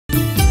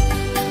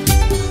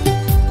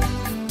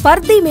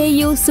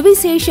பர்திமேயு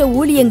சுவிசேஷ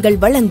ஊழியங்கள்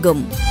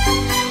வழங்கும்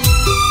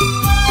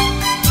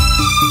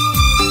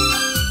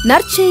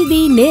நற்செய்தி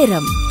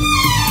நேரம்.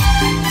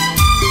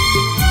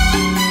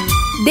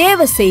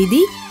 தேவ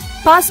செய்தி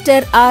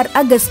பாஸ்டர்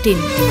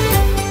Pr.R.Augustine.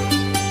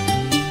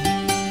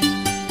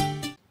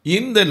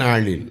 இந்த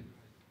நாளில்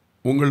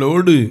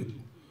உங்களோடு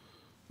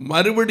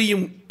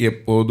மறுபடியும்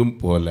எப்போதும்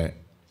போல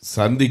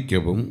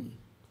சந்திக்கவும்,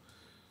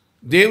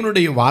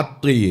 தேவனுடைய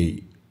வார்த்தையை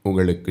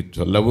உங்களுக்கு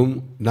சொல்லவும்,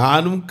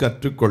 நானும்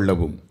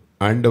கற்றுக்கொள்ளவும்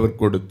ஆண்டவர்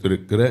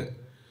கொடுத்திருக்கிற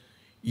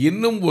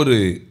இன்னும் ஒரு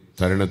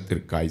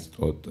தருணத்திற்காய்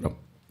ஸ்தோத்திரம்.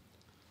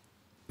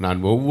 நான்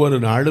ஒவ்வொரு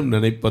நாளும்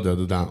நினைப்பது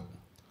அதுதான்.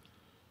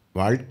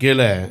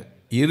 வாழ்க்கையில்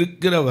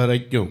இருக்கிற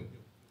வரைக்கும்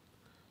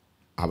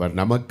அவர்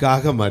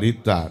நமக்காக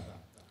மரித்தார்,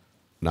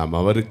 நாம்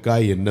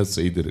அவருக்காக என்ன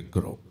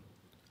செய்திருக்கிறோம்?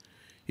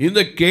 இந்த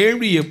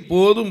கேள்வி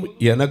எப்போதும்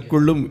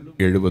எனக்குள்ளும்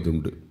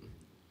எழுவதுண்டு.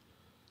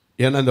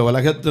 ஏன்னா இந்த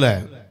உலகத்தில்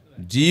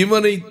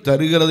ஜீவனை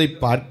தருகிறதை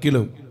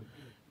பார்க்கிலும்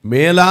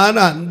மேலான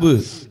அன்பு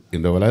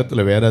இந்த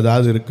உலகத்தில் வேற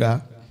ஏதாவது இருக்கா?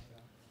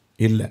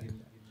 இல்லை.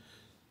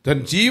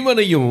 தன்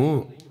ஜீவனையும்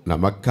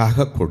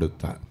நமக்காக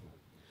கொடுத்தார்.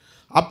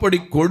 அப்படி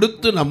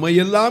கொடுத்து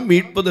நம்மையெல்லாம்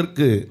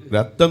மீட்பதற்கு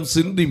ரத்தம்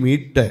சிந்தி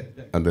மீட்ட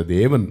அந்த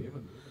தேவன்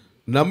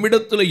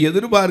நம்மிடத்தில்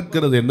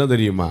எதிர்பார்க்கிறது என்ன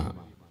தெரியுமா?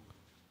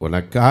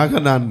 உனக்காக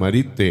நான்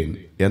மரித்தேன்,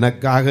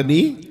 எனக்காக நீ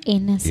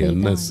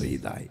என்ன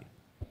செய்தாய்?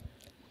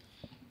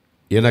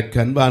 எனக்கு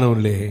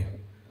அன்பானவர்களே,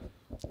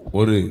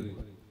 ஒரு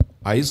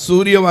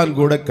ஐஸ்வர்யவான்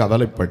கூட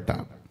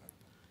கவலைப்பட்டான்.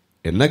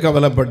 என்ன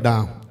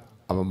கவலைப்பட்டான்?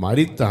 அவன்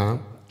மரித்தான்.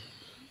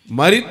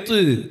 மரித்து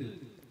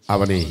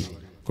அவனை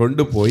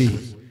கொண்டு போய்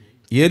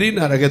எரி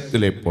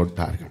நரகத்திலே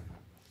போட்டார்கள்.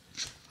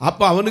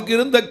 அப்ப அவனுக்கு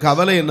இருந்த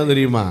கவலை என்ன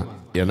தெரியுமா?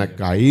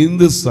 எனக்கு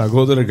 5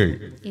 சகோதரர்கள்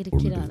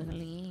உண்டு,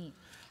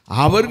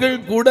 அவர்கள்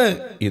கூட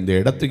இந்த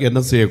இடத்துக்கு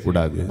என்ன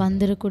செய்யக்கூடாது,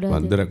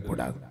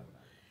 வந்துடக்கூடாது.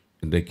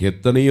 இன்றைக்கு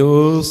எத்தனையோ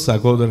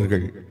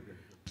சகோதரர்கள்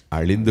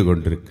அழிந்து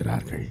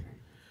கொண்டிருக்கிறார்கள்.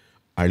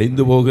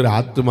 அழிந்து போகிற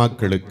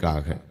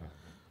ஆத்துமாக்களுக்காக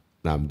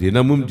நாம்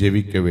தினமும்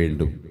ஜெபிக்க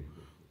வேண்டும்,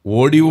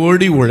 ஓடி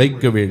ஓடி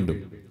உழைக்க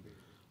வேண்டும்.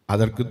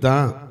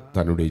 அதற்குத்தான்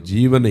தன்னுடைய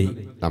ஜீவனை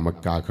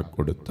நமக்காக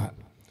கொடுத்தார்.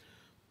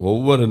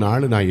 ஒவ்வொரு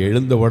நாளும் நான்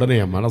எழுந்த உடனே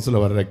என்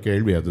மனசில் வர்ற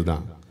கேள்வி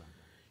அதுதான்.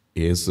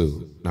 இயேசு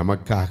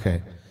நமக்காக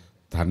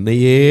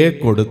தன்னையே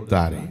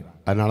கொடுத்தாரே.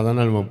 அதனால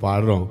தான் நம்ம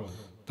பாடுறோம்,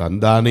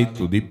 தந்தானை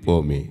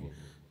துதிப்போமே,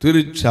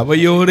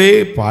 திருச்சபையோரே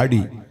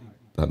பாடி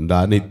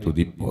தந்தானை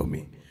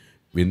துதிப்போமே.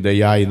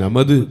 விந்தையாய்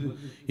நமது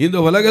இந்த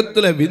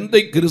உலகத்தில்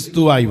விந்தை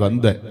கிறிஸ்துவாய்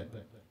வந்த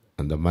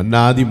அந்த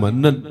மன்னாதி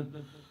மன்னன்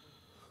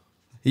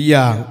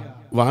ஐயா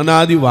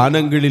வானாதி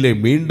வானங்களிலே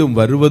மீண்டும்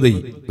வருவதை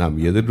நாம்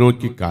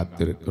எதிர்நோக்கி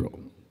காத்திருக்கிறோம்.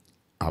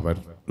 அவர்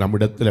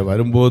நம்மிடத்தில்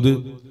வரும்போது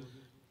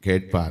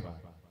கேட்பார்,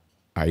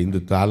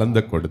 5 தாலந்த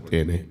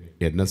கொடுத்தேனே,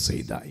 என்ன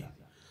செய்தாய்?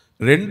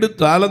 2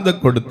 தாலந்த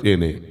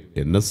கொடுத்தேனே,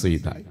 என்ன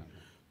செய்தாய்?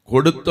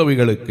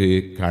 கொடுத்தவைகளுக்கு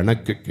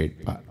கணக்கு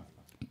கேட்பார்.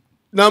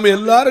 நாம்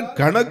எல்லாரும்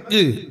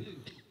கணக்கு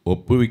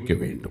ஒப்புவிக்க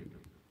வேண்டும்.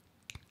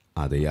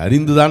 அதை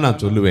அறிந்துதான்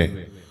நான் சொல்லுவேன்,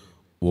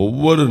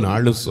 ஒவ்வொரு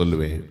நாளும்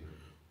சொல்லுவேன்,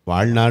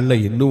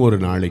 வாழ்நாளில் இன்னும் ஒரு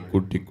நாளை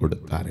கூட்டி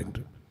கொடுத்தார்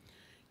என்று.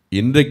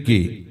 இன்றைக்கு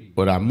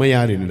ஒரு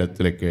அம்மையாரின்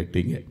இடத்துல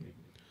கேட்டீங்க,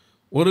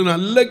 ஒரு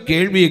நல்ல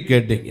கேள்வியை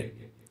கேட்டீங்க.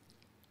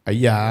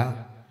 ஐயா,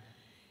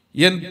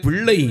 என்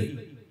பிள்ளை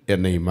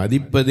என்னை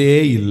மதிப்பதே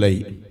இல்லை,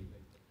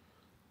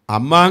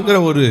 அம்மாங்கிற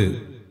ஒரு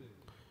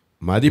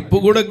மதிப்பு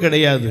கூட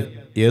கிடையாது,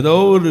 ஏதோ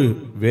ஒரு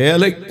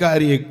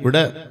வேலைக்காரியை கூட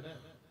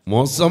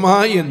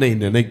மோசமாய் என்னை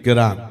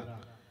நினைக்கிறான்,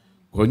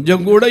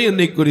 கொஞ்சம் கூட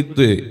என்னை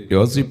குறித்து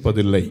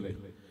யோசிப்பதில்லை.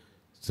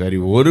 சரி,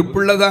 ஒரு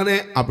பிள்ளை தானே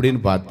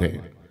அப்படின்னு பார்த்தேன்,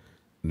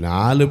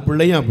 4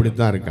 பிள்ளையும்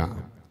அப்படித்தான் இருக்கான்.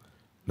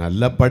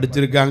 நல்லா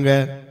படிச்சிருக்காங்க,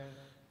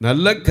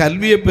 நல்ல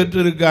கல்வியை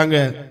பெற்றிருக்காங்க,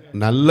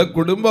 நல்ல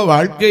குடும்ப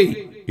வாழ்க்கை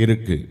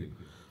இருக்கு.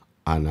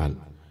 ஆனால்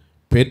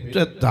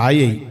பெற்ற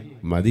தாயை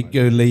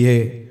மதிக்கவில்லையே.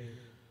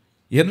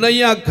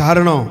 என்னையா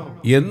காரணம்?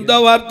 எந்த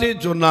வார்த்தையை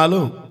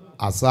சொன்னாலும்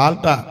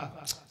அசால்ட்டா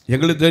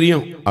எங்களுக்கு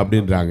தெரியும்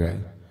அப்படின்றாங்க,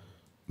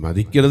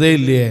 மதிக்கிறதே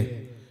இல்லையே.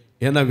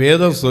 ஏன்னா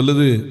வேதம்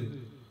சொல்லுது,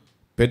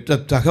 பெற்ற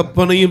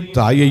தகப்பனையும்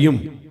தாயையும்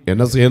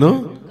என்ன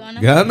செய்யணும்?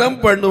 கனம்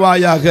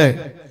பண்ணுவாயாக.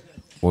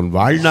 உன்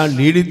வாழ்நாள்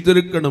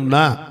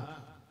நீடித்திருக்கணும்னா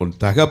உன்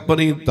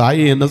தகப்பனையும்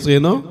தாயை என்ன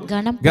செய்யணும்?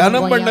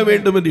 கனம் பண்ண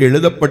வேண்டும் என்று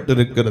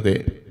எழுதப்பட்டிருக்கிறதே.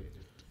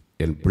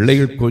 என்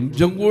பிள்ளைகள்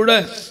கொஞ்சம் கூட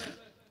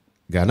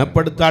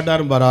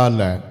கனப்படுத்தாட்டாரும்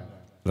பரவாயில்ல,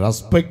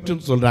 ரெஸ்பெக்ட்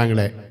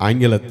சொல்றாங்களே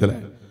ஆங்கிலத்தில்,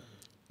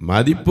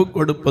 மதிப்பு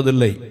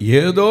கொடுப்பதில்லை.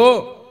 ஏதோ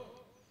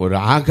ஒரு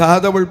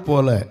ஆகாதவள்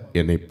போல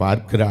என்னை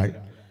பார்க்கிறாள்.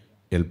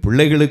 என்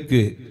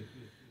பிள்ளைகளுக்கு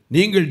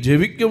நீங்கள்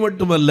ஜெபிக்க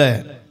மட்டுமல்ல,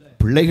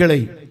 பிள்ளைகளை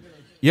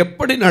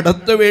எப்படி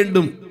நடத்த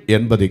வேண்டும்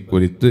என்பதை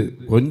குறித்து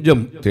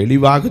கொஞ்சம்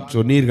தெளிவாக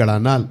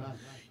சொன்னீர்களானால்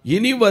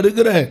இனி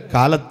வருகிற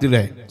காலத்தில்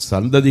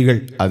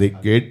சந்ததிகள் அதை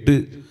கேட்டு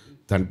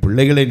தன்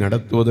பிள்ளைகளை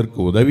நடத்துவதற்கு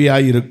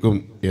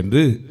உதவியாயிருக்கும்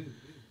என்று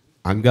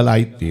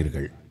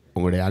அங்கலாய்த்தீர்கள்.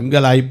 உங்களுடைய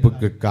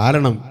அங்கலாய்ப்புக்கு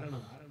காரணம்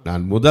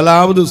நான்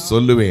முதலாவது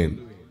சொல்லுவேன்,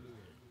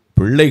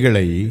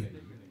 பிள்ளைகளை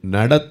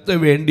நடத்த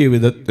வேண்டிய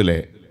விதத்தில்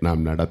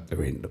நாம் நடத்த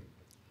வேண்டும்.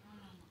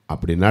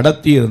 அப்படி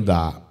நடத்தி இருந்தா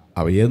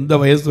அவ எந்த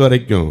வயசு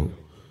வரைக்கும்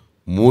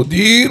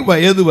முதிர்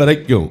வயது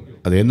வரைக்கும்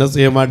அதை என்ன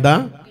செய்ய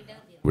மாட்டான்?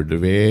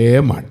 விடவே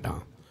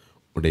மாட்டான்.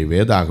 உடைய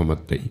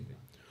வேதாகமத்தை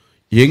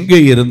எங்கே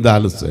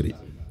இருந்தாலும் சரி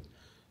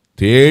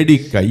தேடி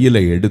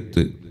கையில்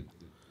எடுத்து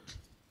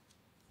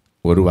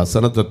ஒரு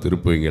வசனத்தை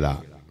திருப்புவீங்களா?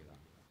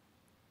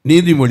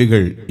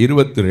 நீதிமொழிகள்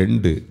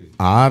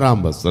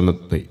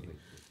 22:6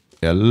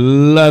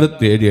 எல்லாரும்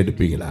தேடி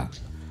எடுப்பீங்களா?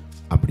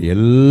 அப்படி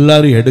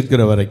எல்லாரும்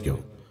எடுக்கிற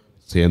வரைக்கும்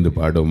சேர்ந்து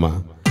பாடுமா?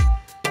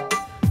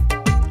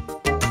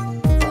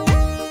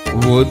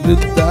 ஒரு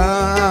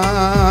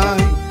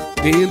தாய்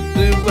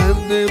தீர்த்து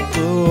வந்து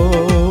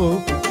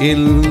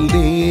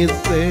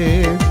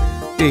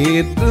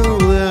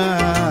தேற்றுவா,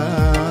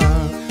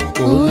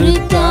 ஒரு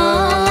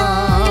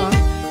தாய்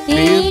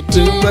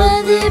தேற்று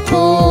வந்து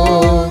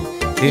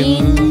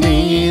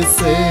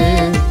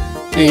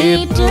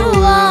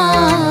தேற்றுவா.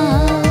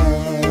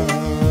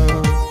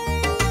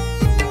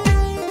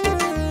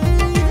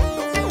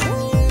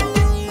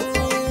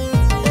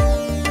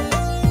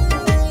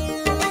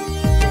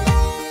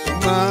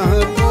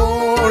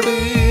 மனோடு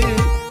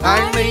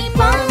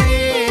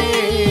அழைப்பாரே,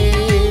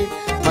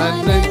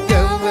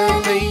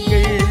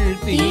 மனக்கவலைகள்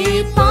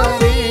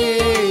தீர்ப்பாரே.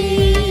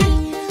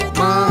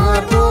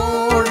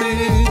 மனோடு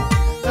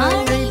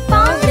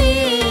அழைப்பாரே,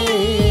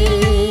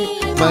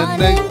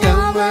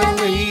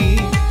 மனக்கவலை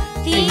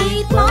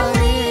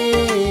தீர்ப்பாரே.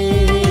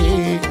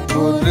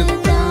 ஒரு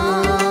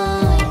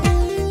தாய்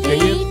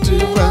தேற்று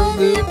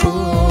வந்து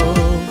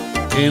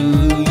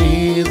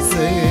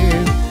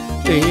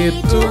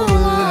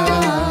தேற்றுவா,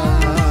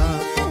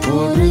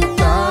 ஒரு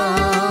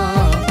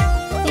தாய்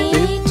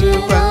தேற்று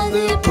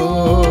வந்து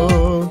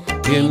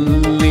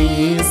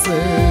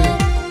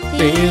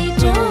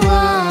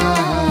தேற்றுவா.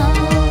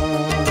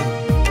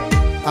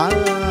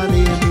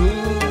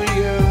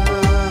 அல்லேலூயா,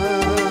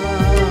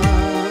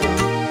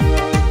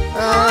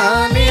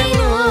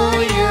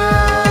 அல்லேலூயா,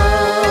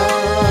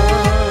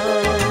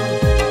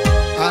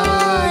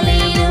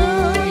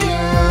 அல்லேலூயா,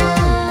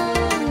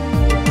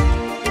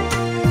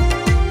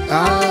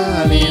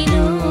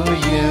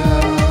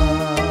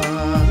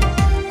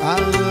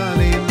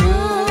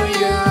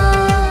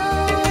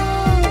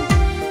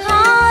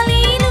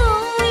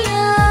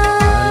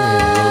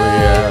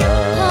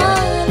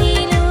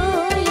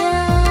 அல்லேலூயா,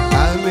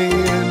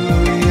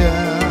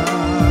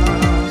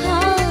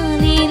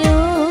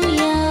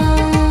 அல்லேலூயா,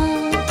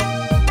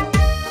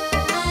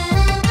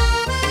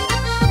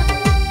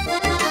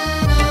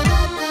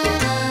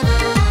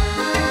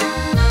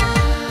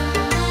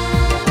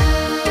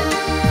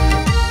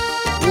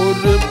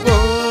 ஒரு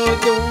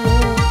போதும்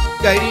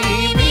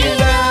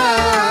கைவிடா,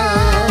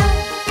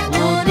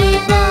 ஒரு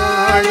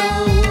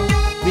நாளும்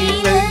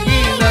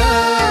விலகிடா.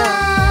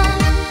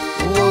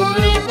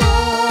 ஒரு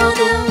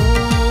போதும்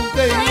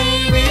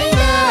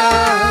கைவிடா,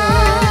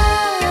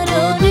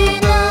 ஒரு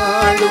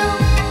நாளும்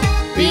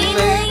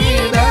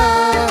விலகிடா.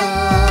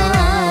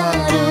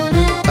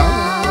 ஒரு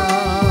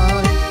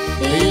தாய்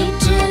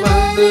தேற்று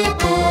வந்து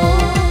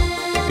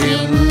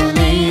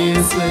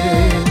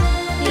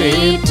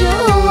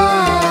தேற்றுவா,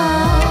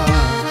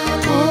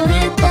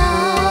 ஒரு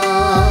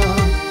தாய்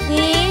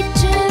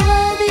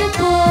தேற்றுவது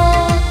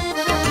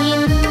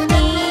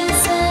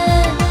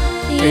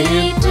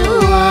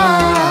தேற்றுவா.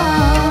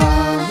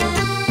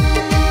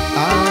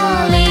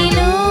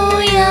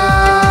 அல்லேலூயா,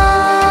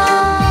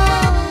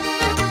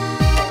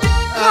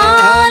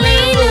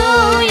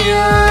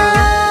 அல்லேலூயா,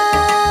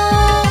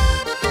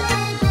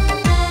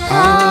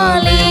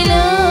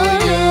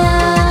 அல்லேலூயா,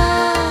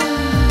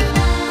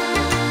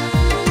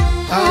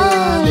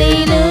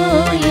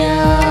 அல்லேலூயா.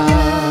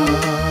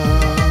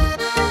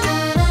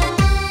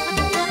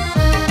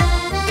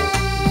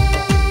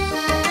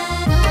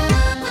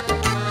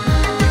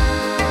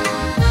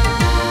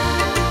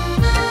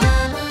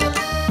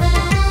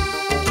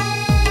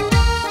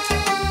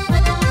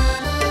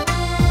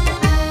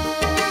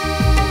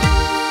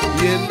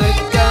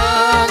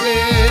 எனக்காக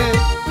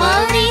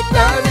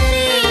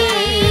மரித்தாரே,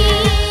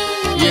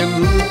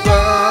 என்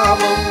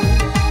பாவம்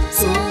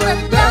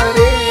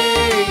சுமந்தாரே.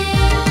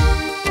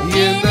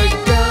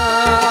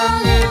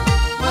 எனக்காக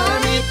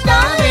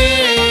மரித்தாரே,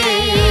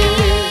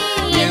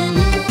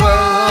 என்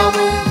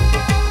பாவம்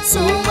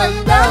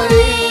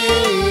சுமந்தாரே.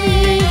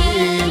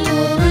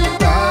 ஒரு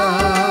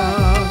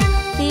தாய்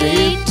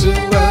தேற்று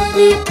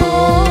வந்து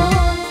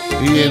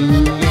என்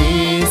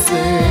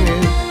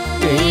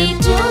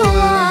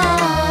தேற்றுவா,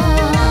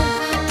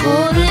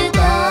 ஒரு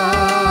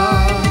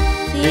தாய்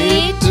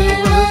தேற்று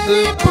வந்து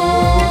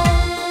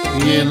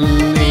என்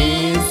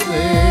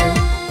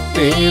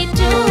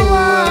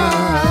தேற்றுவா.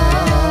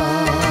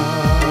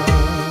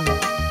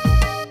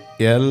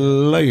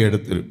 எல்லாம்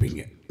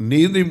எடுத்திருப்பீங்க.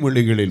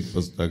 நீதிமொழிகளின்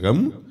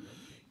புஸ்தகம்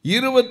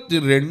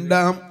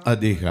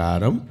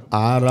 22:6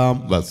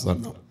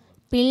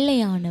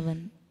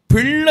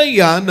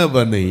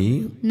 பிள்ளையானவனை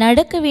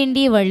நடக்க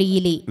வேண்டிய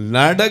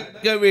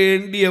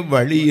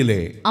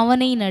வழியிலே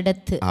அவனை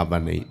நடத்து.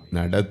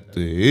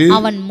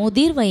 அவன்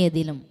முதிர்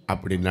வயதிலும்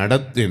அப்படி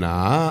நடத்தினா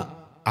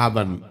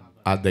அவன்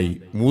அதை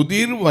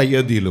முதிர்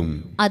வயதிலும்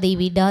அதை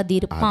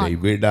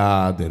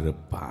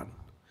விடாதிருப்பான்.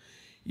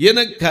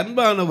 எனக்கு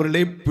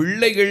அன்பானவர்களே,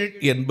 பிள்ளைகள்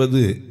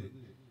என்பது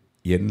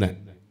என்ன?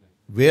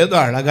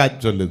 வேதம் அழகா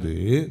சொல்லுது,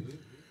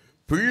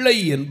 பிள்ளை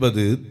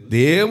என்பது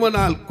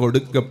தேவனால்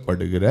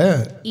கொடுக்கப்படுகிற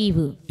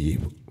ஈவு.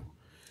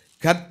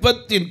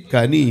 கற்பத்தின்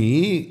கனி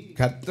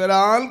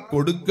கர்த்தரால்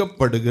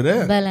கொடுக்கப்படுகிற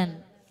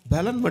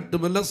பலன்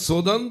மட்டுமல்ல,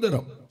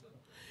 சுதந்திரம்.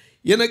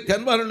 எனக்கு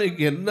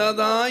அன்பானவர்களுக்கு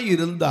என்னதான்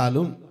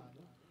இருந்தாலும்,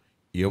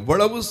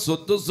 எவ்வளவு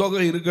சொத்து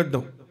சொகம்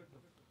இருக்கட்டும்,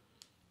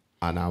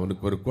 ஆனா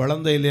அவனுக்கு ஒரு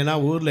குழந்தை இல்லைன்னா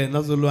ஊர்ல என்ன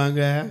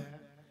சொல்லுவாங்க?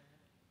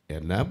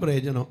 என்ன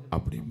பிரயோஜனம்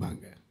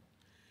அப்படிம்பாங்க.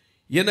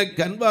 எனக்கு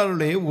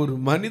அன்பானவர்களே, ஒரு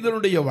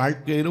மனிதனுடைய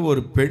வாழ்க்கையில்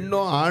ஒரு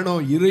பெண்ணோ ஆணோ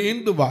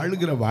இணைந்து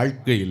வாழ்கிற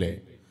வாழ்க்கையிலே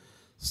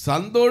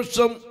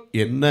சந்தோஷம்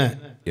என்ன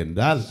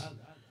என்றால்,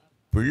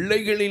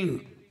 பிள்ளைகளில்,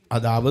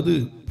 அதாவது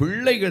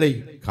பிள்ளைகளை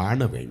காண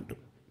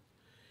வேண்டும்.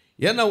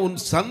 ஏன்னா உன்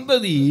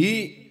சந்ததி,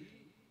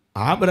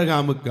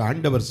 ஆபிரகாமுக்கு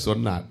ஆண்டவர்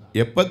சொன்னார்.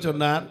 எப்ப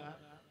சொன்னார்?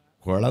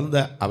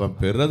 குழந்தை அவன்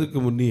பெறதுக்கு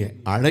முன்னே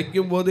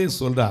அழைக்கும் போதே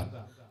சொல்றார்.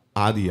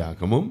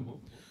 ஆதியாகமம்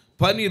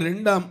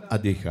 12ஆம்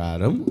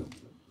அதிகாரம்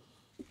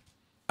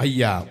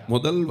ஐயா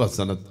முதல்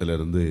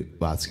வசனத்திலிருந்து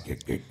வாசிக்க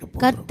கேட்க.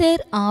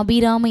 கர்த்தர்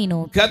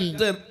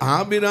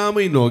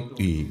ஆபிராமை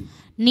நோக்கி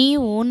நீ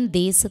உன்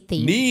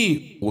தேசத்தையும், நீ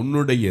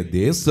உன்னுடைய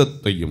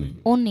தேசத்தையும்,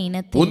 உன்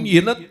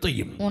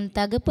இனத்தையும், உன்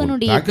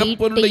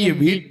தகப்பனுடைய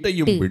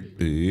வீட்டையும்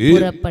விட்டு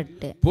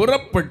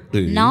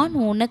புறப்பட்டு நான்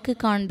உனக்கு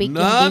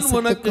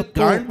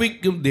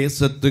காண்பிக்கும்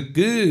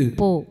தேசத்துக்கு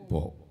போ.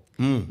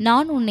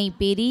 நான் உன்னை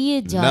பெரிய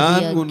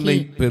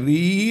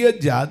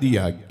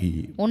ஜாதியாக்கி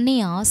உன்னை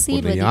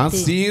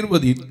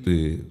ஆசீர்வதித்து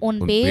உன்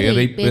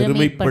பெயரை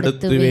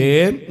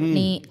பெருமைப்படுத்துவேன்.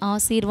 நீ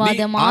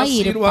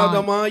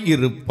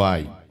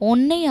ஆசீர்வாதமாயிருப்பாய்.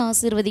 உன்னை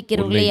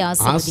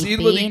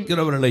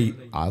ஆசீர்வதிக்கிறவர்களை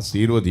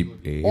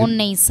ஆசீர்வதிப்பேன்.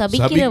 உன்னை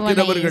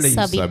சபிக்கிறவர்களை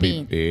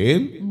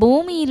சபிப்பேன்.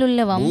 பூமியில் உள்ள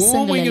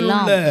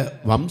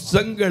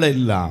வம்சங்கள்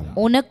எல்லாம்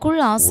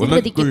உனக்குள்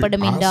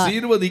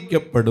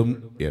ஆசீர்வதிக்கப்படும்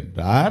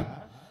என்றார்.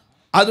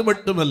 அது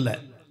மட்டுமல்ல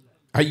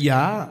ஐயா,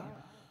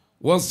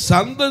 உன்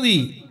சந்ததி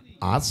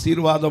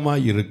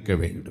ஆசீர்வாதமாய் இருக்க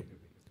வேண்டும்.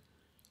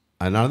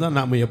 அதனாலதான்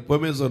நாம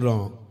எப்பவுமே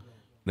சொல்றோம்,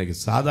 இன்னைக்கு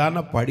சாதாரண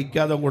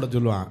படிக்காதவங்க கூட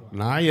சொல்லுவான்,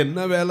 நான் என்ன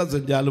வேலை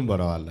செஞ்சாலும்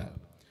பரவாயில்ல,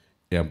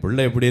 என்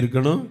பிள்ளை எப்படி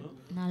இருக்கணும்?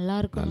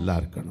 நல்லா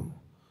இருக்கணும்.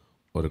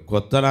 ஒரு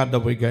கொத்தனாட்ட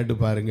போய் கேட்டு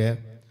பாருங்க,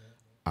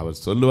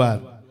 அவர்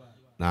சொல்லுவார்,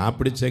 நான்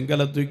அப்படி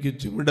செங்கலை தூக்கி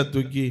சிமிட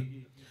தூக்கி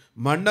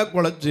மண்ணை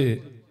குழைச்சு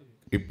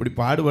இப்படி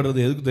பாடுபடுறது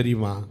எதுக்கு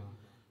தெரியுமா?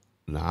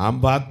 நான்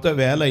பார்த்த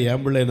வேலை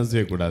என் பிள்ளை என்ன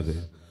செய்யக்கூடாது?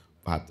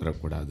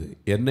 பார்த்துடக்கூடாது.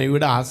 என்னை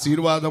விட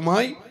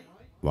ஆசீர்வாதமாய்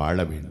வாழ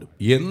வேண்டும்.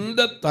 எந்த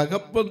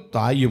தகப்பன்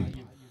தாயும்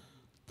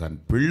தன்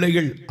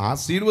பிள்ளைகள்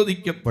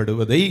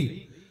ஆசீர்வதிக்கப்படுவதை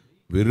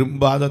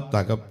விரும்பாத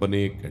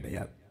தகப்பனே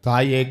கிடையாது,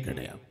 தாயே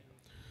கிடையாது.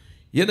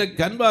 எனக்கு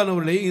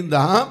அன்பானவர்களே, இந்த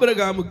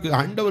ஆபிரகாமுக்கு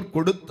ஆண்டவர்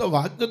கொடுத்த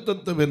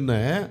வாக்குத்தத்தம் என்ன?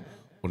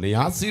 உன்னை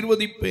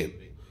ஆசீர்வதிப்பேன்,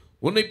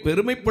 உன்னை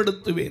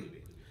பெருமைப்படுத்துவேன்.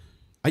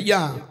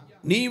 ஐயா,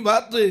 நீ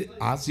பார்த்து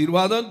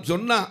ஆசீர்வாதம்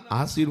சொன்னா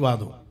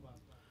ஆசீர்வாதம்,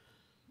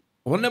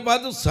 உன்னை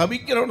பார்த்து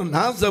சபிக்கிறவன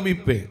நான்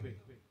சபிப்பேன்.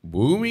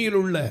 பூமியில்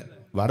உள்ள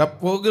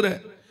வரப்போகிற,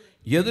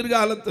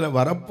 எதிர்காலத்தில்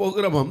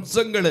வரப்போகிற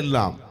வம்சங்கள்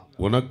எல்லாம்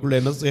உனக்குள்ள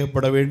என்ன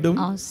செய்யப்பட வேண்டும்?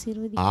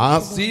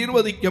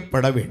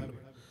 ஆசீர்வதிக்கப்பட வேண்டும்.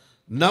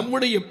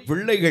 நம்முடைய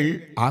பிள்ளைகள்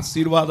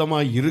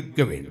ஆசீர்வாதமாய் இருக்க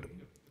வேண்டும்.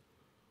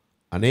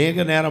 அநேக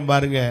நேரம்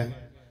பாருங்க,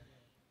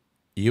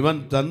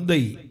 இவன்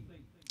தந்தை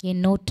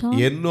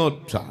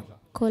என்னோற்றார்,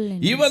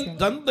 இவன்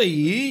தந்தை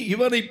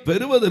இவனை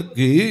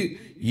பெறுவதற்கு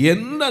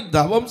என்ன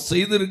தவம்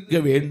செய்திருக்க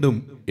வேண்டும்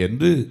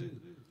என்று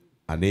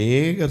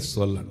அநேகர்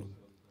சொல்லணும்.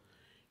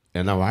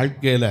 ஏன்னா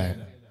வாழ்க்கையில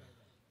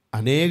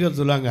அநேகர்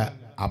சொல்லுவாங்க,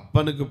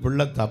 அப்பனுக்கு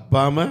பிள்ளை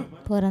தப்பாம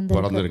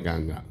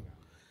பிறந்திருக்காங்க.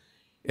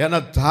 ஏன்னா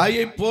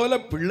தாயை போல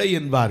பிள்ளை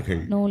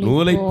என்பார்கள்,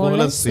 நூலை போல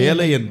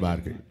சேலை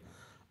என்பார்கள்.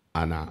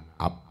 ஆனா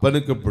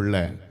அப்பனுக்கு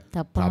பிள்ளை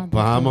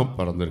தப்பாம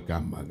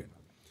பிறந்திருக்காங்க.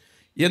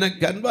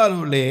 எனக்கு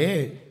அன்பானவர்களே,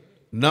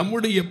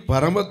 நம்முடைய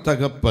பரம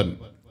தகப்பன்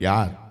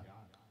யார்?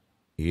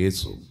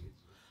 இயேசு.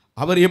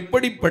 அவர்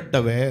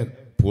எப்படிப்பட்டவர்?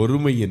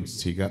 பொறுமையின்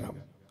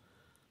சிகரம்.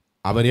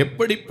 அவர்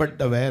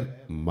எப்படிப்பட்டவர்?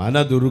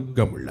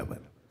 மனதுருக்கம்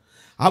உள்ளவர்.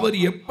 அவர்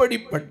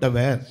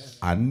எப்படிப்பட்டவர்?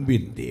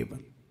 அன்பின்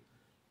தேவன்.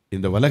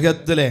 இந்த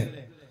உலகத்தில்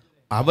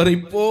அவரை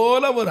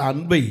போல ஒரு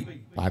அன்பை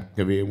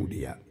பார்க்கவே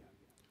முடியாது.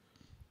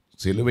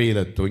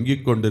 சிலுவையில்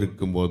தொங்கிக்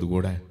கொண்டிருக்கும் போது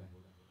கூட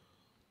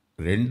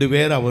 2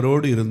 பேர்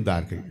அவரோடு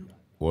இருந்தார்கள்.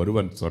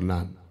 ஒருவன்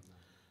சொன்னான்,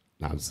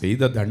 நாம்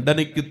செய்த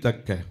தண்டனைக்கு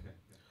தக்க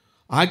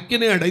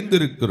ஆக்கினை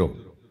அடைந்திருக்கிறோம்,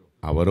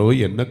 அவரோ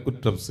என்ன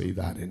குற்றம்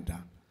செய்தார்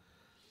என்றான்.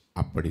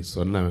 அப்படி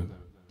சொன்னவன்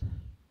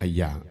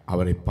ஐயா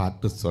அவரை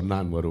பார்த்து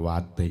சொன்னான் ஒரு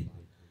வார்த்தை,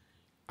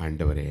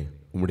 ஆண்டவரே,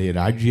 உம்முடைய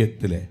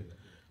ராஜ்யத்தில்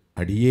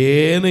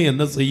அடியேனை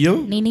என்ன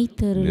செய்யும்?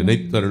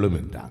 நினைத்தருளும்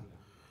என்றான்.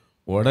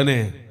 உடனே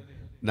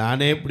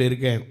நானே இப்படி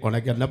இருக்கேன்,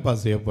 உனக்கு என்னப்பா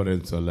செய்ய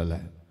போறேன்னு சொல்லலை.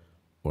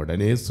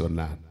 உடனே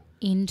சொன்னார்,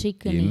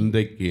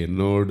 இன்றைக்கு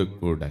என்னோடு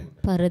கூட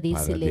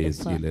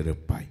பரதேசில்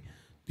இருப்பாய்.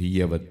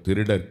 தீயவர்,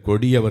 திருடர்,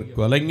 கொடியவர்,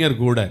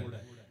 கொலைஞர் கூட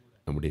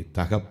நம்முடைய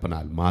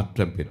தகப்பனால்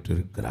மாற்றம்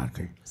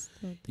பெற்றிருக்கிறார்கள்.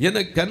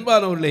 என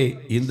கண்பானவர்களே,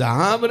 இந்த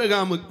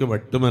ஆபிரகாமுக்கு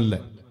மட்டுமல்ல,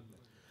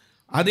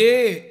 அதே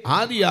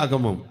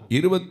ஆதியாகமம்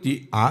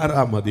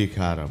 26ஆம்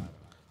அதிகாரம்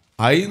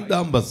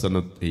 5ஆம்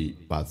வசனத்தை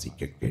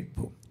வாசிக்க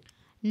கேட்போம்.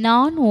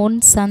 நான் உன்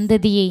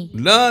சந்ததியை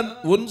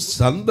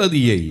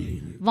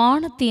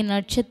வானத்தின்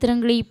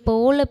நட்சத்திரங்களைப்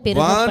போல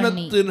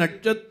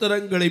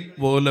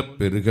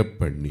பெருக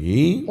பண்ணி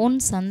உன்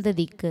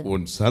சந்ததிக்கு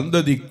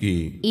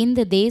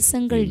இந்த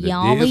தேசங்கள்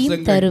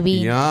யாவையும்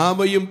தருவேன்.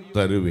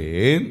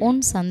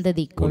 உன்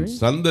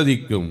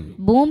சந்ததிக்கும்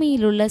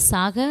பூமியில் உள்ள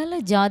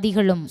சகல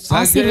ஜாதிகளும்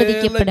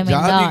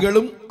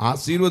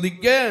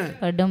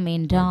ஆசீர்வதிக்கப்படும்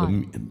என்றார்.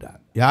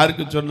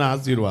 யாருக்கு சொன்ன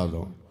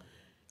ஆசீர்வாதம்?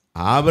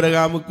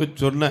 ஆபிரகாமுக்கு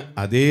சொன்ன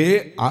அதே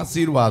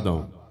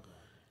ஆசீர்வாதம்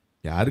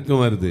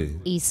யாருக்கும் வருது?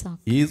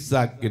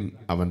 ஈசாக்கின்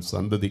அவன்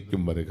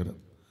சந்ததிக்கும் வருகிறது.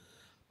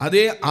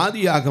 அதே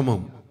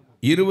ஆதியாகமம்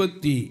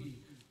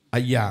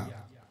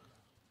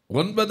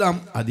 29ஆம்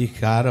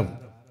அதிகாரம்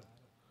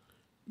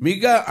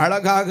மிக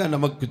அழகாக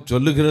நமக்கு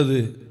சொல்லுகிறது.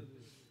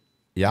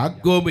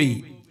 யாக்கோபை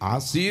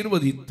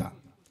ஆசீர்வதித்தார்.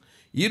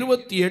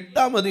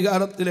 28ஆம்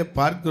அதிகாரத்திலே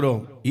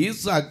பார்க்கிறோம்.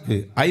 ஈசாக்கு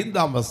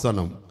 5ஆம்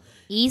வசனம்,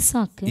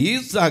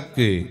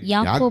 ஈசாக்கு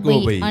யாக்கோபை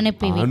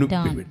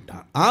அனுப்பிவிட்டார்,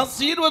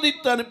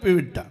 ஆசீர்வதித்து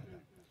அனுப்பிவிட்டார்.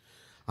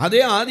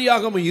 அதே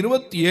ஆதியாகமம்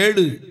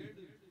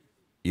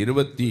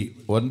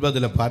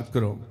 27:29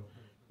 பார்க்கிறோம்.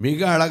 மிக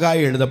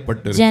அழகாய்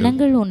எழுதப்பட்டு,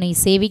 ஜனங்கள் உன்னை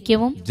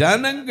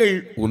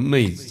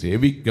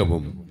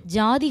சேவிக்கவும்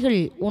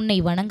ஜாதிகள் உன்னை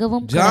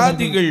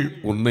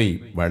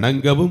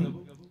வணங்கவும்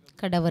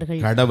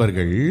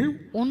கடவர்கள்.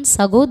 உன்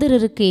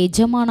சகோதரருக்கு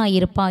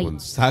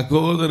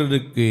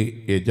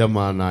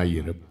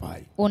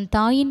எஜமானாயிருப்பாய். உன்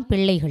தாயின்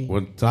பிள்ளைகள்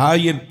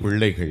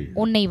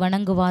உன்னை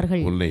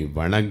வணங்குவார்கள்.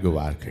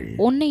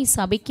 உன்னை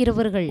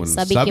சபிக்கிறவர்கள்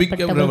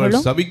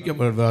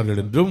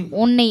சபிக்கப்படுவார்கள் என்றும்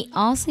உன்னை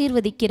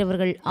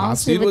ஆசீர்வதிக்கிறவர்கள்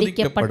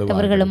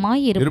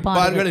ஆசீர்வதிக்கப்பட்டவர்களுமாய்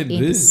இருப்பார்கள்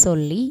என்று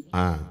சொல்லி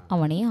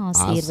அவனை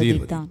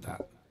ஆசீர்வதித்தான்.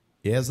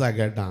 ஏசா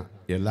கேட்டான்,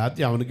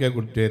 எல்லாத்தையும் அவனுக்கே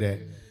கொடுத்தேரே,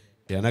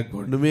 எனக்கு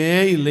ஒன்றுமே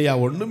இல்லையா,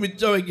 ஒன்றும்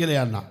மிச்சம்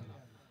வைக்கலையாண்ணா.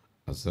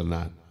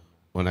 சொன்னான்,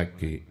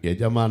 உனக்கு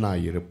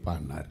எஜமானாய்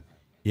இருப்பான்னார்.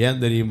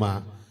 ஏன் தெரியுமா?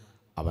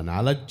 அவன்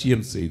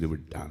அலட்சியம் செய்து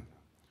விட்டான்.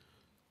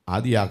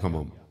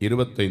 ஆதியாகமம்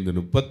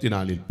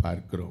 25:34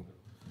 பார்க்கிறோம்.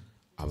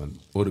 அவன்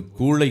ஒரு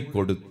கூளை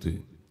கொடுத்து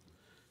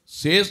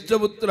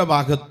சேஷ்டபுத்திர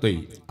பாகத்தை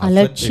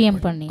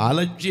அலட்சியம்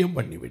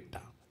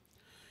பண்ணிவிட்டான்.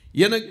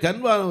 எனக்கு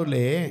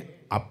அன்பானவர்களே,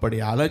 அப்படி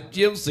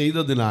அலட்சியம்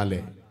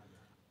செய்ததினாலே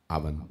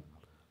அவன்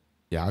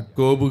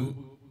யாக்கோபு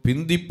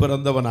பிந்தி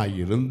பிறந்தவனாய்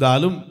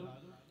இருந்தாலும்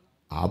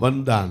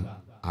அவன்தான்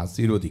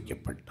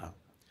ஆசீர்வதிக்கப்பட்டான்.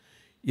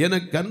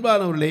 எனக்கு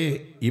அன்பானவர்களே,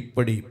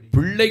 இப்படி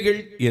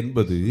பிள்ளைகள்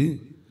என்பது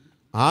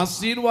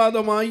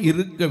ஆசீர்வாதமாய்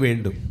இருக்க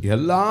வேண்டும்.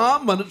 எல்லா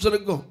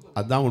மனுஷருக்கும்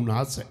அதுதான் உன்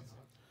ஆசை.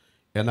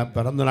 ஏன்னா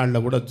பிறந்த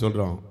நாளில் கூட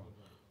சொல்கிறோம்,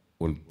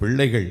 உன்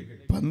பிள்ளைகள்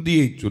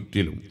பந்தியை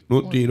சுற்றிலும்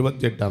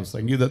 128ஆம்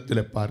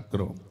சங்கீதத்தில்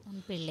பார்க்கிறோம்,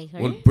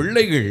 உன்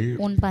பிள்ளைகள்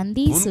உன்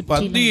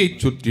பந்தியை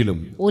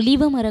சுற்றிலும்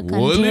ஒலிவ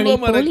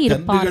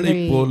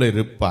மரக்கன்றுகளைப் போல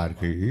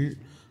இருப்பார்கள்.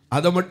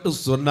 அதை மட்டும்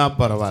சொன்னா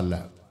பரவாயில்ல.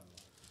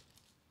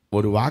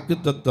 ஒரு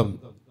வாக்குத்தத்தம்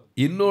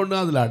இன்னொன்று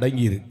அதுல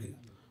அடங்கி இருக்கு.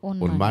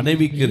 உன்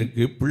மனைவிக்கு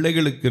இருக்கு,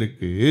 பிள்ளைகளுக்கு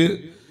இருக்கு.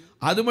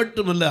 அது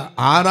மட்டுமல்ல,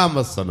 6ஆம்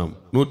வசனம்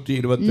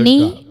 128,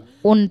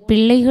 உன்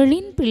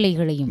பிள்ளைகளின்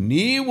பிள்ளைகளையும்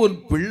நீ உன்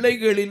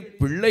பிள்ளைகளின்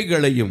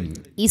பிள்ளைகளையும்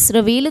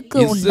இஸ்ரவேலுக்கு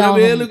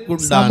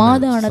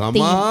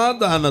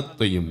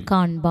சமாதானத்தையும்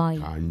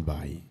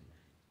காண்பாய்.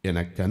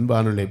 எனக்கு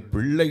அன்பானுள்ள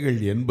பிள்ளைகள்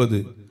என்பது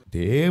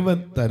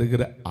தேவன்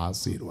தருகிற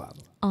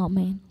ஆசீர்வாதம்.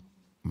 ஆமென்.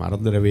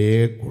 மறந்துடவே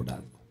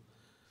கூடாது.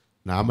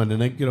 நாம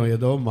நினைக்கிறோம்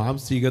ஏதோ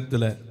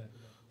மாம்சீகத்துல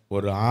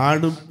ஒரு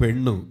ஆணும்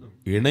பெண்ணும்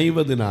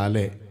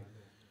இணைவதனாலே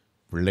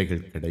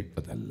பிள்ளைகள்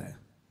கிடைப்பதல்ல.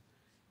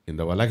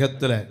 இந்த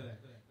உலகத்துல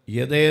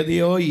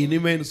எதையோ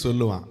இனிமேன்னு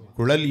சொல்லுவான்.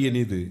 குழல்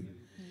இனிது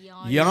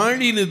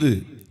யாழ் இனிது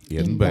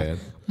என்பர்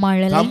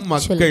தம்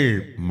மக்கள்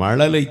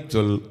மழலை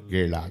சொல்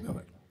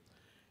கேளாதவர்.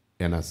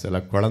 ஏன்னா சில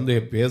குழந்தைய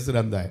பேசுகிற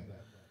அந்த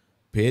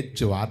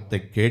பேச்சு வார்த்தை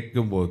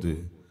கேட்கும்போது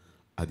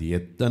அது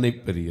எத்தனை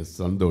பெரிய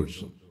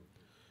சந்தோஷம்.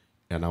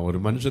 ஏன்னா ஒரு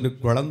மனுஷனுக்கு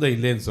குழந்தை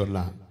இல்லைன்னு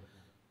சொன்னால்,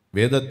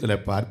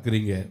 வேதத்தில்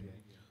பார்க்குறீங்க,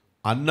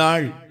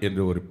 அன்னாள்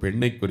என்று ஒரு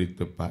பெண்ணை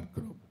குறித்து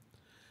பார்க்கிறோம்.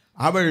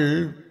 அவள்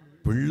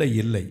பிள்ளை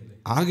இல்லை,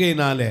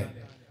 ஆகையினால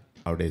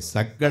அவளுடைய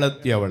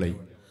சக்களத்தை அவளை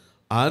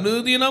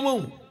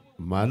அனுதினமும்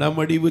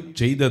மனமடிவு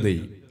செய்ததை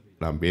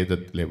நாம்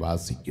வேதத்திலே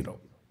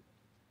வாசிக்கிறோம்.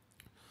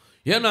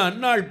 ஏன்னா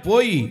அன்னாள்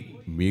போய்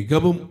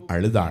மிகவும்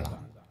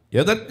அழுதாளாம்.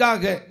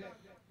 எதற்காக?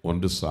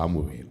 1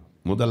 சாமுவேல்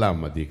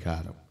 1ஆம்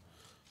அதிகாரம்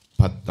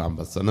 10ஆம்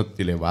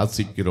வசனத்திலே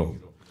வாசிக்கிறோம்.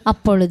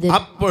 அப்பொழுது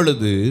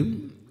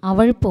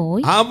அவள்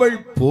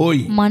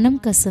போய் மனம்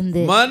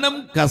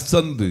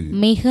கசந்து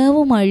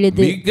மிகவும்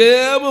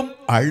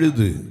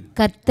அழுது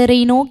கர்த்தரை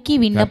நோக்கி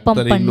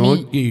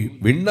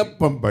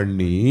விண்ணப்பம்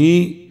பண்ணி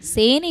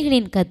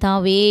சேனைகளின்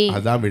கர்த்தாவே,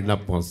 அதான்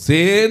விண்ணப்பம்,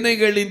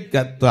 சேனைகளின்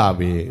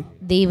கர்த்தாவே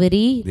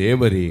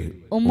தேவரீர்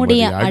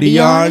உம்முடைய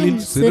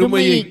அடியாளின்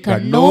சிறுமையை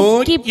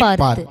கண்ணோக்கி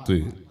பார்த்து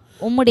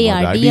உம்முடைய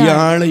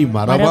அடியாளை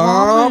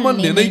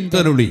மறவாமல்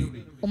நினைத்தருளி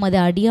உமது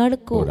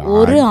அடியாளுக்கு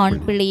ஒரு ஆண்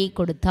பிள்ளையை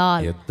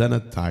கொடுத்தார். எத்தனை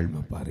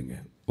தாழ்மை பாருங்க.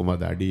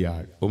 உமது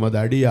அடியாள், உமது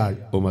அடியாள்,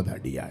 உமது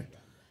அடியாள்.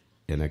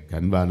 எனக்கு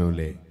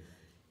அன்பானவர்களே,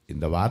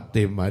 இந்த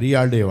வார்த்தை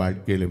மரியாளுடைய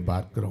வாழ்க்கையிலும்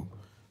பார்க்கிறோம்.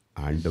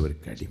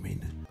 ஆண்டவருக்கு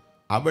அடிமைன்னு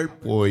அவள்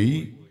போய்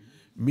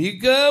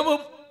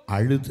மிகவும்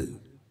அழுது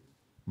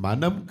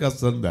மனம்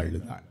கசந்து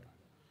அழுதாள்.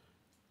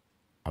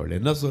 அவள்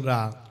என்ன சொல்றா?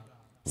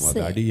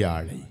 உமது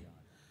அடியாளை,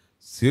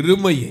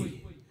 சிறுமையை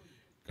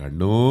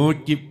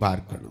கண்ணோக்கி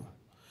பார்க்கணும்.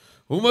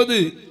 உமது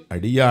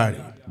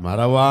அடியாளை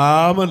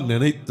மறவாமல்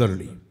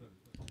நினைத்தருளி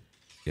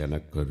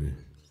எனக்கு ஒரு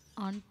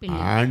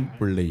ஆண்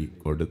பிள்ளை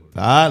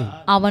கொடுத்தால்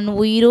அவன்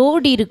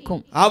உயிரோடு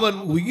இருக்கும், அவன்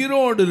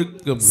உயிரோடு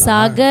இருக்கும்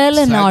சகல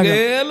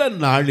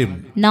நாளில்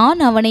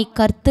நான் அவனை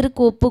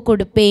கர்த்தருக்கு ஒப்பு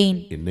கொடுப்பேன்.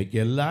 இன்னைக்கு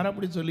எல்லாரும்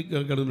அப்படி சொல்லி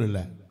கேட்கணும்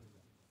இல்லை.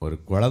 ஒரு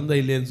குழந்தை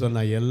இல்லைன்னு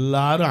சொன்னா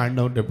எல்லாரும்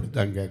ஆண்டவன்ட்ட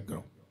இப்படித்தான்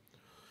கேட்கிறோம்.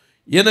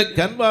 எனக்கு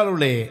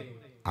அன்பார்களே,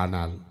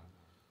 ஆனால்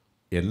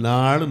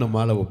என்னாலும்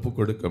நம்மால ஒப்பு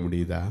கொடுக்க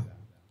முடியுதா?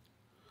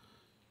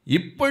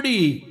 இப்படி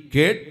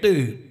கேட்டு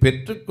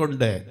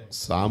பெற்றுக்கொண்ட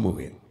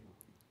சாமுவேல்,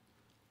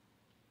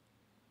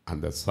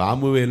 அந்த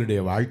சாமுவேலுடைய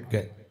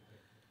வாழ்க்கை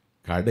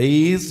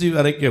கடைசி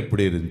வரைக்கும்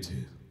எப்படி இருந்துச்சு?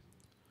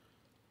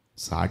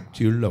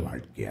 சாட்சியுள்ள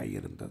வாழ்க்கையாக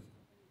இருந்தது.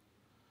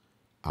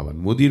 அவன்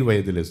முதிர்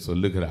வயதில்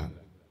சொல்லுகிறான்.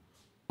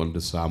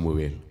 1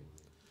 சாமுவேல்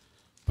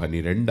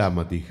 12ஆம்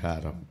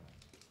அதிகாரம்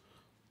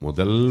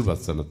முதல்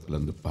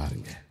வசனத்திலிருந்து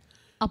பாருங்க.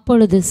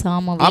 அப்பொழுது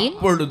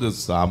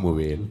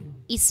சாமுவேல்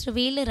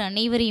இஸ்ரவேலர்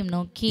அனைவரையும்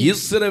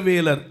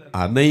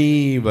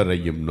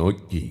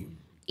நோக்கி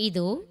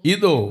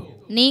இதோ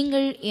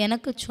நீங்கள்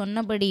எனக்கு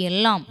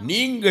சொன்னபடியெல்லாம்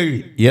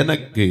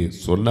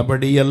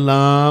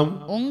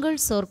உங்கள்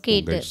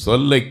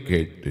சொல்லை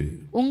கேட்டு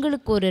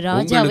உங்களுக்கு ஒரு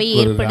ராஜாவை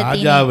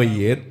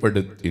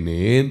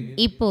ஏற்படுத்தினேன்.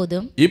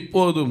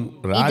 இப்போதும்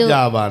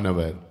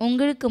ராஜாவானவர்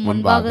உங்களுக்கு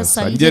முன்பாக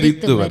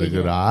சஞ்சரித்து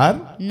வருகிறார்.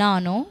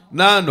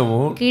 நானோ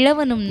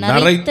கிழவனும்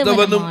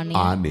நரைத்தவனும்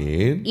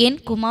ஆனேன். என்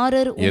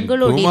குமாரர்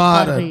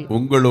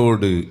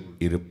உங்களோடு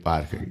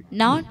இருப்பார்கள்.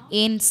 நான்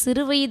என்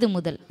சிறுவயது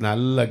முதல்,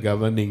 நல்ல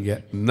கவனிங்க,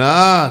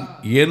 நான்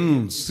என்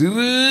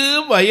சிறு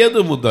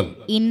வயது முதல்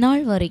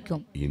இந்நாள்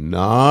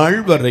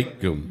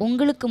வரைக்கும்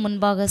உங்களுக்கு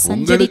முன்பாக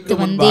சஞ்சரித்து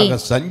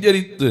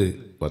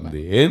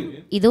வந்தேன்.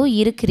 இதோ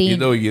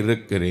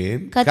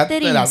இருக்கிறேன்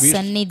கர்த்தரின்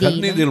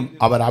சந்நிதியிலும்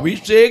அவர்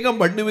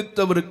அபிஷேகம்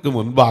பண்ணுவித்தவருக்கு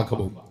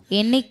முன்பாகவும்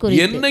என்னை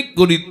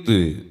குறித்து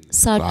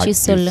சாட்சி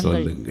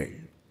சொல்லுங்கள்.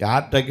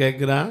 யார்கிட்ட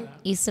கேட்கிறான்?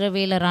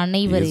 இஸ்ரவேலர்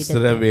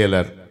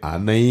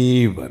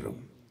அனைவரும்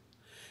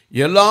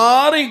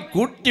எல்லாரையும்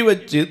கூட்டி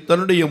வச்சு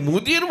தன்னுடைய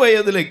முதிர்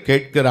வயதில்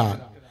கேட்கிறான்,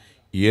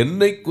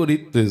 என்னை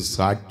குறித்து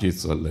சாட்சி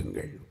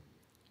சொல்லுங்கள்.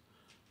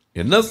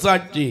 என்ன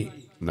சாட்சி?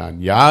 நான்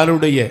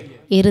யாருடைய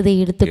எருதை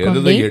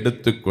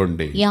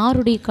எடுத்துக்கொண்டேன்,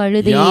 யாருடைய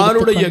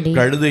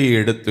கழுதையை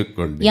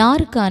எடுத்துக்கொண்டேன்,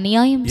 யாருக்கு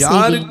அநியாயம்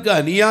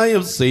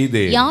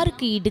செய்தேன்,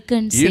 யாருக்கு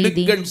இடுக்கண்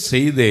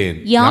செய்தேன்,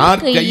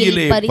 யார்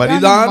கையிலே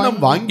பரிதானம்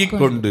வாங்கிக்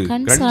கொண்டு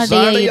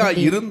கண்சாடையாய்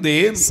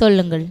இருந்தேன்.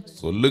 சொல்லுங்கள்.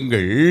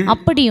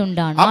 அப்படி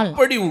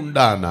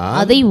உண்டானால்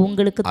அதை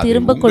உங்களுக்கு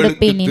திரும்ப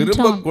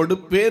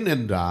கொடுப்பேன்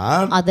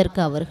என்றார்.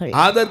 அதற்கு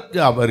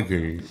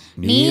அவர்கள்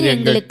நீர்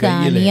எங்களுக்கு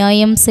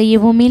அநியாயம்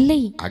செய்யவும்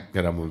இல்லை,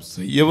 அக்கிரமம்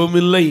செய்யவும்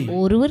இல்லை,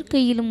 ஒருவர் கையிலும்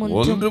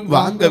ஒன்றும்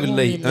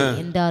வாங்கவில்லை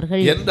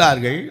என்றார்கள்.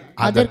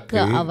 அதற்கு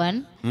அவன்,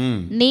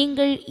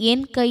 நீங்கள்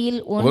என் கையில்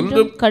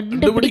ஒன்றும்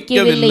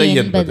கண்டுபிடிக்கவில்லை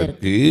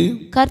என்பதற்கு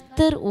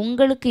கர்த்தர்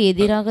உங்களுக்கு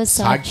எதிராக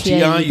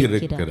சாட்சியாய்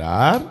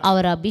இருக்கிறார்.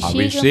 அவர்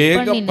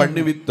அபிஷேகம்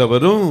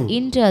பண்ணுவித்தவரும்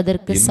இன்று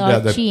அதற்கு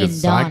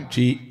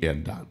சாட்சி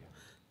என்றான்.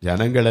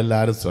 ஜனங்கள்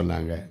எல்லாரும்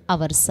சொன்னாங்க,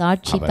 அவர்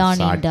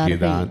சாட்சிதான்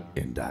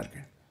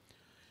என்றார்கள்.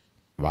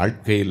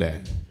 வாழ்க்கையில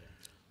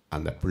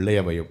அந்த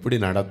பிள்ளையவ எப்படி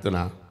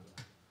நடத்தினா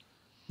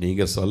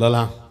நீங்க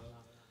சொல்லலாம்.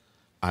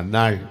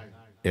 அன்னாள்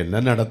என்ன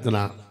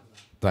நடத்தினா?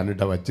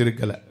 தன்னிட்ட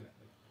வச்சிருக்கல.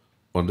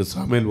 1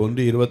 சாமுவேல்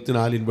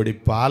 1:24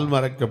 பால்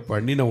மறக்க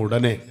பண்ணின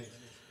உடனே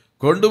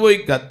கொண்டு போய்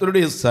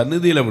கர்த்தருடைய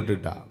சந்நிதியில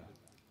விட்டுட்டா.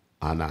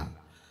 ஆனா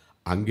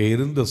அங்கே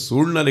இருந்த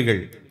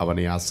சூழ்நிலைகள்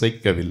அவனை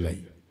அசைக்கவில்லை.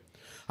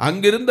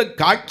 அங்கிருந்த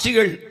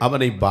காட்சிகள்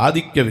அவனை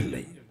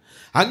பாதிக்கவில்லை.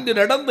 அங்கு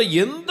நடந்த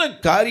எந்த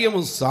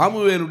காரியமும்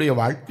சாமுவேலுடைய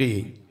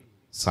வாழ்க்கையை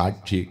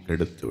சாட்சி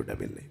கெடுத்து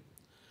விடவில்லை.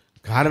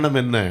 காரணம்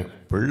என்ன?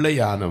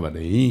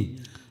 பிள்ளையானவனை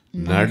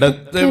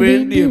நடத்த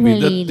வேண்டிய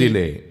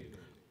விதத்திலே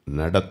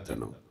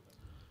நடத்தணும்.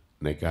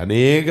 இன்னைக்கு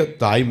அநேக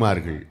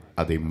தாய்மார்கள்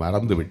அதை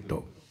மறந்து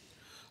விட்டோம்,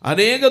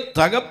 அநேக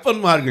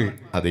தகப்பன்மார்கள்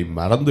அதை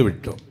மறந்து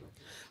விட்டோம்.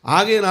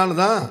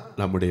 ஆகையினால்தான்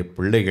நம்முடைய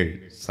பிள்ளைகள்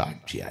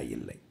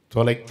சாட்சியாயில்லை.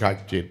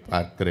 தொலைக்காட்சியை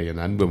பார்க்கிற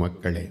என் அன்பு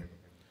மக்களே,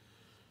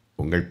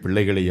 உங்கள்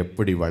பிள்ளைகளை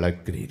எப்படி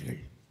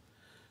வளர்க்கிறீர்கள்?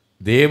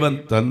 தேவன்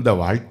தந்த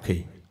வாழ்க்கை,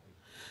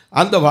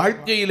 அந்த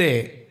வாழ்க்கையிலே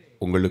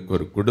உங்களுக்கு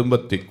ஒரு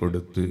குடும்பத்தை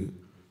கொடுத்து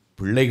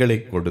பிள்ளைகளை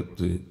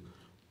கொடுத்து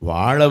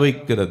வாழ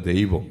வைக்கிற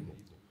தெய்வம்,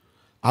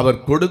 அவர்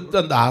கொடுத்த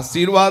அந்த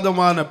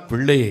ஆசீர்வாதமான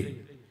பிள்ளையை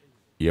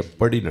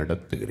எப்படி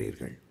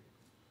நடத்துகிறீர்கள்?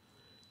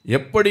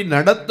 எப்படி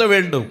நடத்த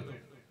வேண்டும்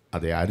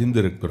அதை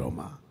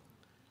அறிந்திருக்கிறோமா?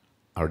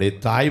 அவருடைய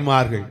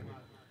தாய்மார்கள்,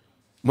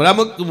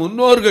 நமக்கு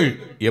முன்னோர்கள்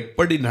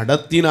எப்படி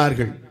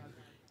நடத்தினார்கள்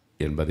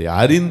என்பதை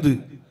அறிந்து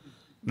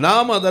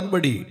நாம்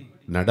அதன்படி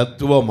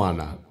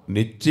நடத்துவோமானால்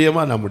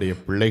நிச்சயமாக நம்முடைய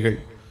பிள்ளைகள்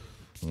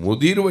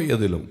முதிர்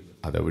வயதிலும்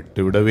அதை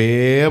விட்டுவிடவே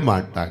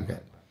மாட்டாங்க.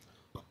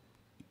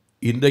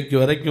 இன்றைக்கு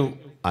வரைக்கும்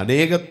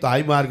அநேக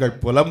தாய்மார்கள்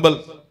புலம்பல்,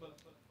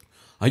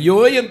 ஐயோ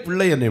என்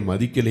பிள்ளை என்னை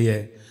மதிக்கலையே,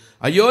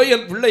 ஐயோ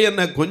என் பிள்ளை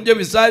என்னை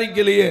கொஞ்சம்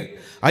விசாரிக்கலையே,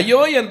 ஐயோ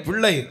என்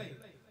பிள்ளை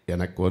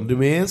எனக்கு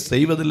ஒன்றுமே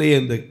செய்வதில்லையே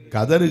என்று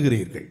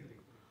கதறுகிறீர்கள்.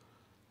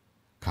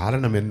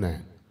 காரணம் என்ன?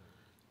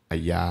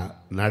 ஐயா,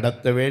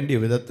 நடத்த வேண்டிய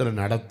விதத்தில்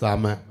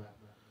நடத்தாமல்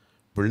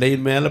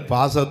பிள்ளையின் மேலே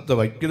பாசத்தை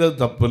வைக்கிறது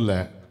தப்பு இல்லை.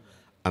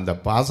 அந்த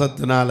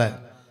பாசத்தினால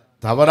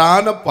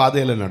தவறான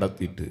பாதையில்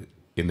நடத்திட்டு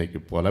இன்னைக்கு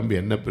புலம்பி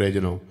என்ன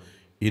பிரயோஜனம்?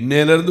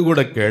 இன்னையிலிருந்து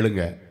கூட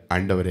கேளுங்க,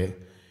 ஆண்டவரே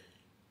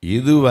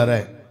இதுவரை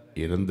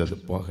இருந்தது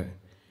போக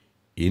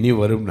இனி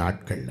வரும்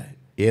நாட்களில்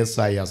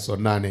ஏசாயா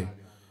சொன்னானே,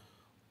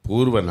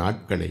 பூர்வ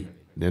நாட்களை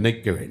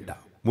நினைக்க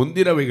வேண்டாம்,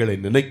 முந்திரவைகளை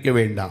நினைக்க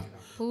வேண்டாம்,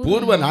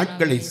 பூர்வ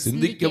நாட்களை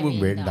சிந்திக்கவும்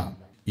வேண்டாம்.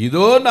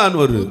 இதோ நான்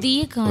ஒரு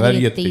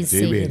காரியத்தை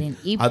செய்வேன்,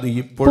 அது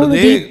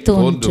இப்பொழுதே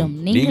தோன்றும்,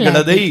 நீங்கள்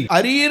அதை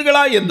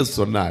அறியீர்களா என்று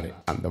சொன்னார்.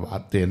 அந்த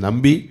வார்த்தையை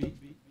நம்பி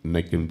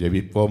இன்னைக்கும்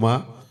ஜெபிப்போமா?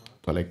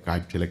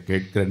 தொலைக்காட்சியில்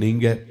கேட்கிற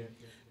நீங்க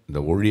இந்த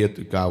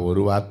ஊழியத்துக்காக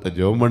ஒரு வார்த்தை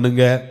ஜெபம்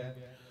பண்ணுங்க.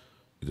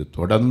 இது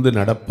தொடர்ந்து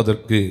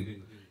நடப்பதற்கு,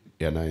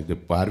 ஏன்னா இது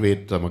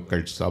பார்வையற்ற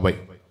மக்கள் சபை,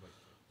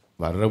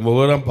 வர்ற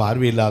முகரம்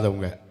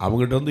பார்வையில்லாதவங்க,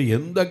 அவங்ககிட்ட வந்து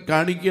எந்த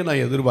காணிக்கையும்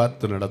நான்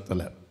எதிர்பார்த்து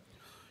நடத்தலை.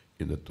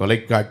 இந்த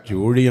தொலைக்காட்சி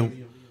ஊழியம்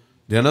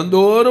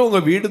தினந்தோறும்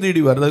உங்கள் வீடு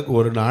தேடி வர்றதுக்கு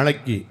ஒரு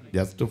நாளைக்கு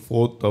ஜஸ்ட்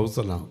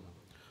 4000 ஆகும்.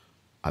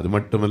 அது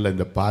மட்டுமல்ல,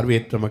 இந்த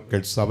பார்வையற்ற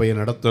மக்கள் சபையை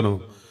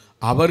நடத்தணும்,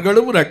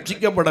 அவர்களும்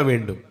ரட்சிக்கப்பட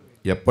வேண்டும்.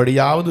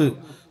 எப்படியாவது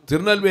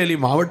திருநெல்வேலி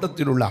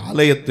மாவட்டத்தில் உள்ள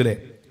ஆலயத்திலே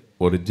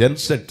ஒரு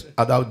ஜென்செட்,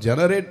 அதாவது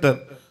ஜெனரேட்டர்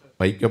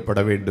வைக்கப்பட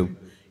வேண்டும்.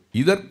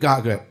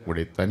 இதற்காக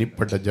உடைய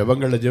தனிப்பட்ட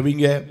ஜெபங்களை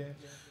ஜெபிங்க.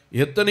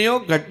 எத்தனையோ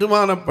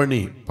கட்டுமான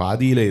பணி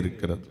பாதியில்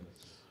இருக்கிறது.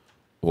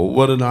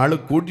 ஒவ்வொரு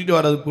நாளும் கூட்டிகிட்டு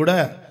வர்றது கூட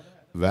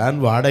வேன்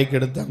வாடகைக்கு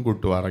எடுத்தான்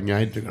கூட்டு வர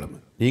ஞாயிற்றுக்கிழமை.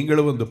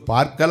 நீங்களும் வந்து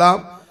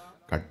பார்க்கலாம்,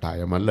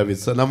 கட்டாயமல்ல,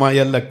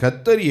 விசனமாயல்ல,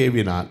 கத்தர்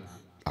ஏவினால்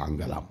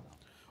தாங்கலாம்.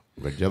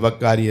 உங்கள்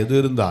ஜெபக்காரி எது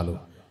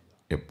இருந்தாலும்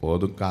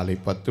எப்போதும் காலை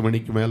 10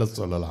 மணிக்கு மேலே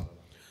சொல்லலாம்.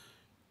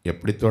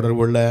 எப்படி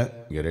தொடர்புள்ள?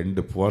 இங்கே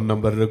 2 ஃபோன்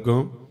நம்பர்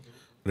இருக்கும்,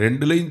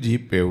 2லையும்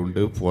ஜிபே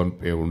உண்டு,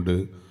 ஃபோன்பே உண்டு,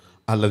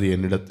 அல்லது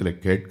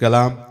என்னிடத்தில்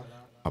கேட்கலாம்.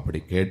 அப்படி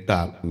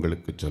கேட்டால்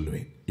உங்களுக்கு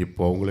சொல்லுவேன்.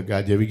 இப்போ உங்களுக்கு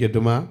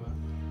ஜெபிக்கட்டுமா?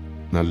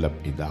 நல்ல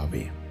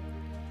பிதாவே,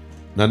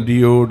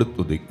 நன்றியோடு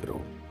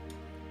துதிக்கிறோம்.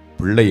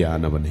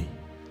 பிள்ளையானவனை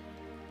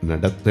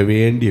நடத்த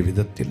வேண்டிய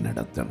விதத்தில்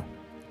நடத்தணும்.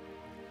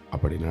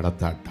 அப்படி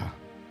நடத்தாட்டா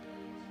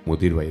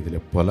முதிர்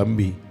வயதில்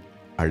புலம்பி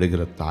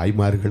அழுகிற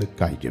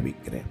தாய்மார்களுக்காய்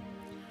ஜெபிக்கிறேன்.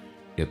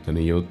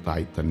 எத்தனையோ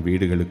தாய் தன்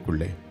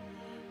வீடுகளுக்குள்ளே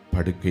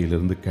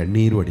படுக்கையிலிருந்து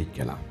கண்ணீர்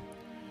வடிக்கலாம்,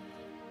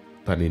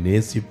 தன்னை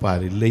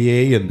நேசிப்பார் இல்லையே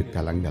என்று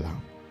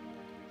கலங்கலாம்.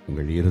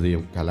 உங்கள்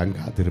இருதயம்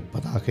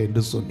கலங்காதிருப்பதாக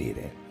என்று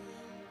சொன்னீரே,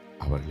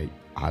 அவர்களை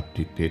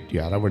ஆற்றி தேற்றி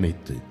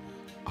அரவணைத்து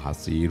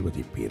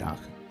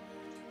ஆசீர்வதிப்பீராக.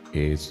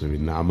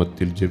 இயேசுவின்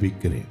நாமத்தில்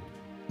ஜெபிக்கிறேன்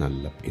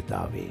நல்ல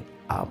பிதாவே,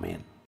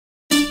 ஆமென்.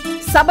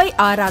 சபை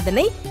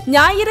ஆராதனை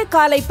ஞாயிறு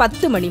காலை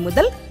 10 மணி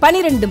முதல்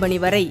 12 மணி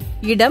வரை.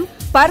 இடம்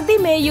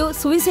பர்திமேயு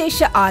சுவிசேஷ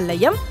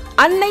ஆலயம்,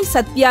 அன்னை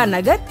சத்யா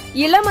நகர்,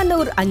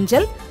 இளமனூர்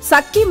அஞ்சல்,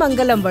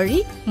 சக்கிமங்கலம் வழி,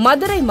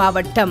 மதுரை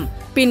மாவட்டம்.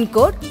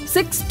 பின்கோட்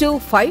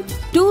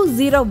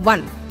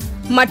 625201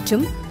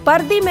 மற்றும்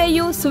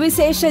பர்திமேயு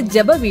சுவிசேஷ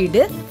ஜெப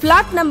வீடு,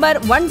 plot number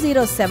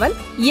 107,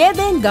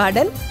 Eden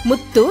garden,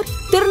 Muthur,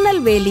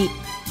 Tirunelveli.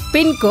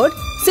 Pincode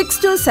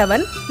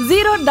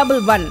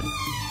 627011.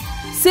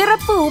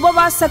 சிறப்பு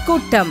உபவாச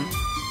கூட்டம்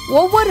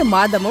ஒவ்வொரு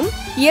மாதமும்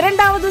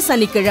 2வது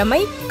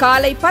சனிக்கிழமை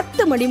காலை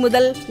 10 மணி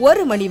முதல்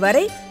 1 மணி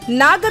வரை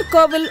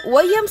நாகர்கோவில்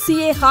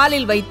YMCA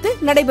ஹாலில் வைத்து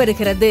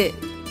நடைபெறுகிறது.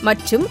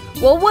 மற்றும்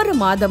ஒவ்வொரு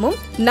மாதமும்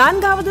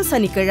 4வது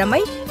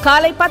சனிக்கிழமை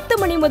காலை 10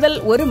 மணி முதல்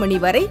 1 மணி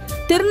வரை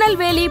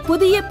திருநெல்வேலி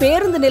புதிய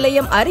பேருந்து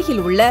நிலையம்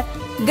அருகில் உள்ள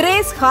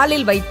கிரேஸ்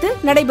ஹாலில் வைத்து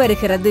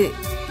நடைபெறுகிறது.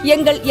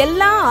 எங்கள்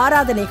எல்லா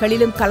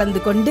ஆராதனைகளிலும் கலந்து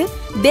கொண்டு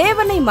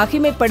தேவனை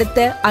மகிமைப்படுத்த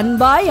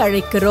அன்பாய்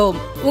அழைக்கிறோம்.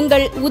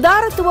 உங்கள்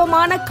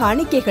உதாரத்துவமான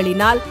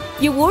காணிக்கைகளினால்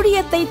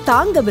இவ்வூழியத்தை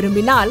தாங்க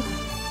விரும்பினால்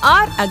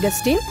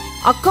Pr.R.Augustine,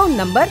 account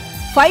number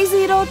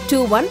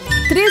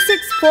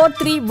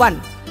 5021364331,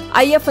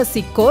 IFSC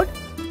code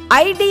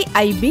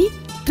IDIB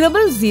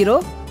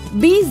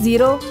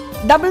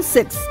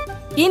 000B066,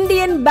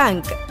 Indian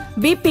bank,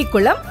 BP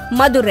குளம்,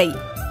 Madurai.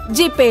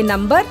 GPay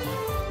number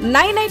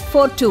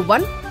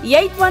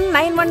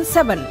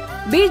 98421819117,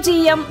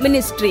 BGM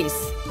ministries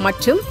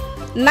மற்றும்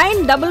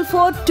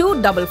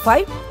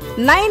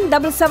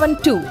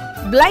 9442559772,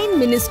 பிளைண்ட்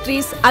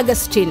மினிஸ்ட்ரீஸ்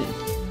அகஸ்டின்.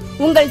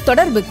 உங்கள்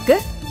தொடர்புக்கு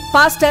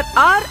பாஸ்டர்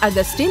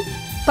R.Augustine,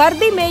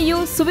 பர்திமேயு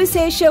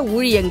சுவிசேஷ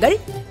ஊழியங்கள்,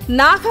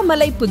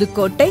 நாகமலை,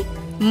 புதுக்கோட்டை,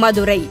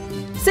 மதுரை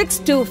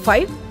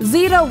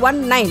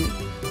 625019.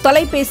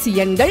 தொலைபேசி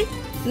எண்கள்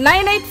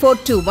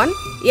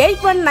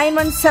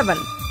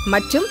 9842181917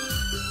 மற்றும்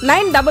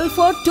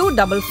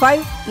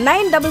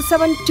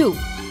 9442559772.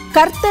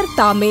 கர்த்தர்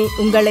தாமே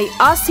உங்களை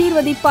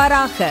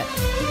ஆசீர்வதிப்பாராக.